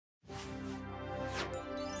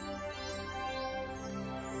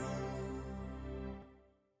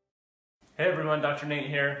Hey everyone, Dr. Nate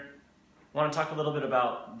here. I want to talk a little bit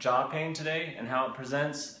about jaw pain today and how it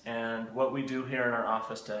presents and what we do here in our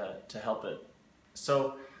office to help it.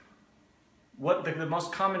 So what the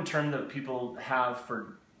most common term that people have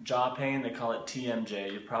for jaw pain, they call it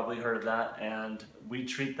TMJ. You've probably heard of that, and we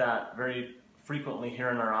treat that very frequently here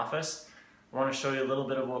in our office. I want to show you a little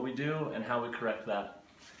bit of what we do and how we correct that.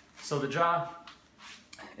 So the jaw,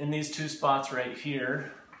 in these two spots right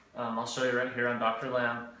here, I'll show you right here on Dr.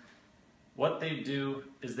 Lamb. What they do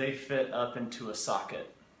is they fit up into a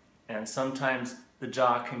socket, and sometimes the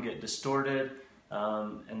jaw can get distorted,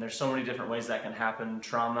 and there's so many different ways that can happen: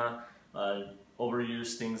 trauma,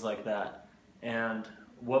 overuse, things like that. And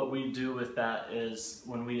what we do with that is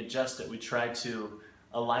when we adjust it, we try to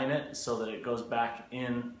align it so that it goes back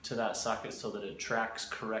into that socket so that it tracks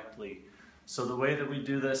correctly. So the way that we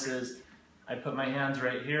do this is I put my hands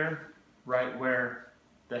right here, right where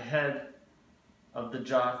the head of the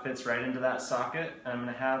jaw fits right into that socket, and I'm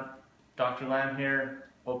going to have Dr. Lamb here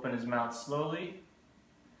open his mouth slowly,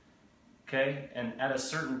 okay, and at a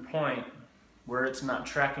certain point where it's not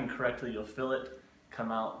tracking correctly, you'll feel it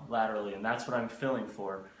come out laterally, and that's what I'm feeling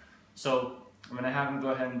for. So I'm going to have him go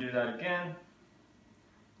ahead and do that again,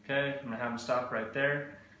 okay. I'm going to have him stop right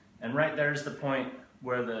there, and right there is the point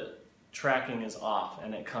where the tracking is off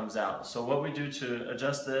and it comes out. So what we do to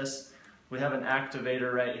adjust this, we have an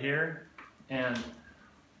activator right here, and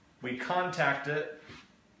we contact it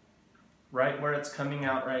right where it's coming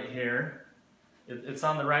out right here. It's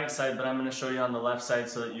on the right side, but I'm going to show you on the left side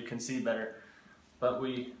so that you can see better. But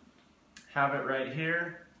we have it right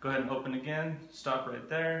here. Go ahead and open again, stop right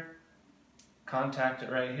there, contact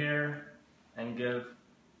it right here, and give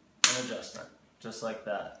an adjustment, just like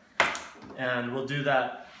that. And we'll do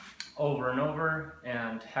that over and over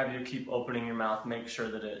and have you keep opening your mouth, make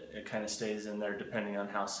sure that it kind of stays in there depending on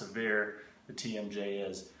how severe the TMJ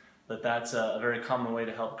is. But that's a very common way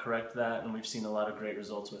to help correct that, and we've seen a lot of great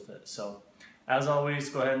results with it. So as always,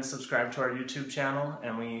 go ahead and subscribe to our YouTube channel,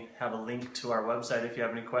 and we have a link to our website if you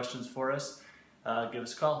have any questions for us. Give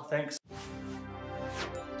us a call. Thanks.